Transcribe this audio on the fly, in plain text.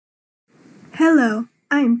Hello,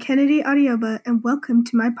 I am Kennedy Adioba and welcome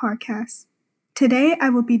to my podcast. Today I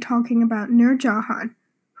will be talking about Nur Jahan,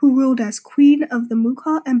 who ruled as Queen of the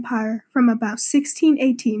Mughal Empire from about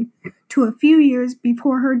 1618 to a few years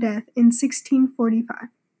before her death in 1645.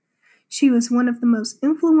 She was one of the most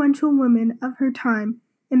influential women of her time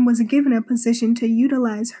and was given a position to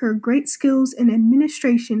utilize her great skills in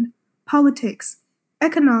administration, politics,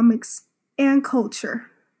 economics, and culture.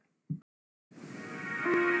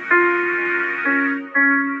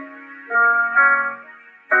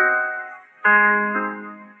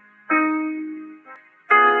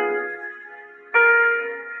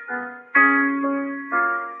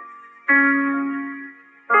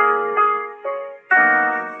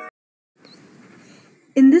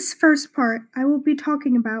 In this first part, I will be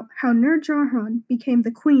talking about how Nur Jahan became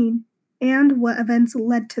the queen and what events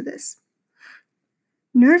led to this.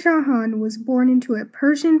 Nur Jahan was born into a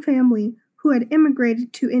Persian family who had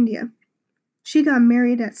immigrated to India. She got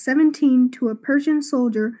married at 17 to a Persian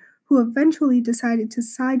soldier who eventually decided to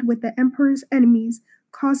side with the emperor's enemies,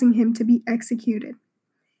 causing him to be executed.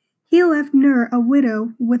 He left Nur a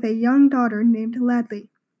widow with a young daughter named Ladli.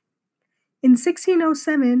 In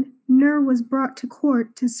 1607, Nur was brought to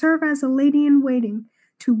court to serve as a lady-in-waiting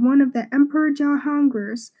to one of the Emperor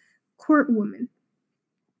Jahangir's courtwomen.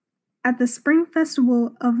 At the spring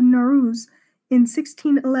festival of Nowruz in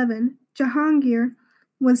 1611, Jahangir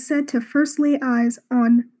was said to first lay eyes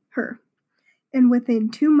on her, and within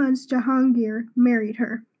 2 months Jahangir married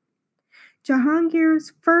her. Jahangir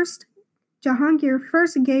first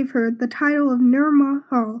gave her the title of Nur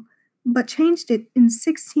Mahal, but changed it in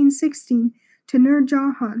 1616 to Nur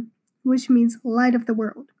Jahan, which means light of the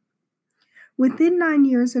world. Within 9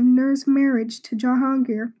 years of Nur's marriage to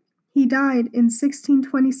Jahangir, he died in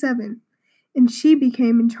 1627, and she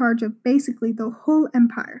became in charge of basically the whole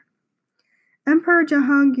empire. Emperor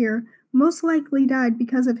Jahangir most likely died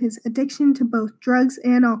because of his addiction to both drugs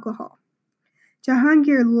and alcohol.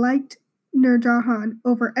 Jahangir liked Nur Jahan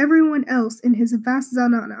over everyone else in his vast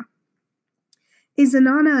zanana. A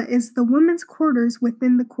zanana is the women's quarters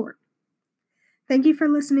within the court. Thank you for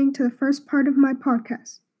listening to the first part of my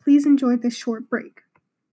podcast. Please enjoy this short break.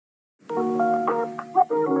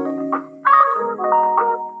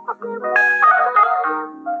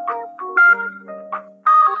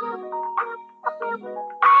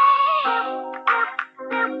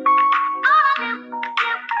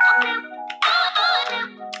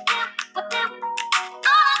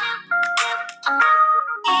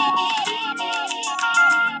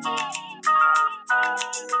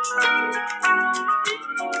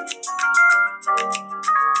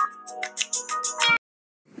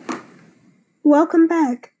 Welcome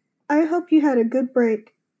back. I hope you had a good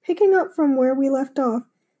break. Picking up from where we left off,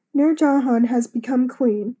 Nur Jahan has become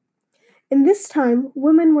queen. In this time,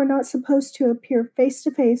 women were not supposed to appear face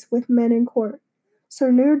to face with men in court, so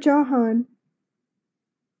Nur Jahan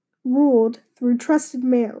ruled through trusted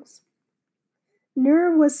males.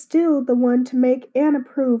 Nur was still the one to make and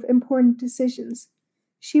approve important decisions.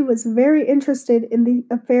 She was very interested in the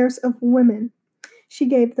affairs of women. She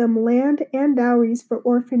gave them land and dowries for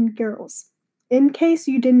orphaned girls. In case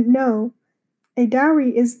you didn't know, a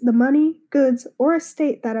dowry is the money, goods, or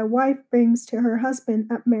estate that a wife brings to her husband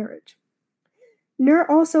at marriage. Nur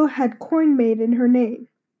also had coin made in her name.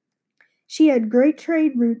 She had great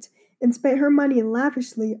trade routes and spent her money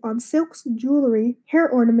lavishly on silks, jewelry, hair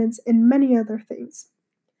ornaments, and many other things.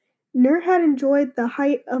 Nur had enjoyed the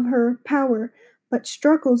height of her power, but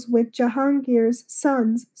struggles with Jahangir's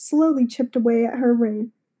sons slowly chipped away at her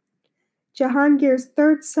reign. Jahangir's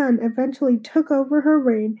third son eventually took over her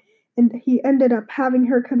reign, and he ended up having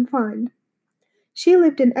her confined. She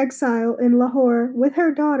lived in exile in Lahore with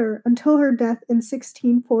her daughter until her death in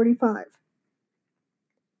 1645.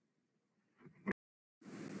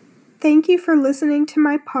 Thank you for listening to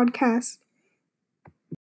my podcast.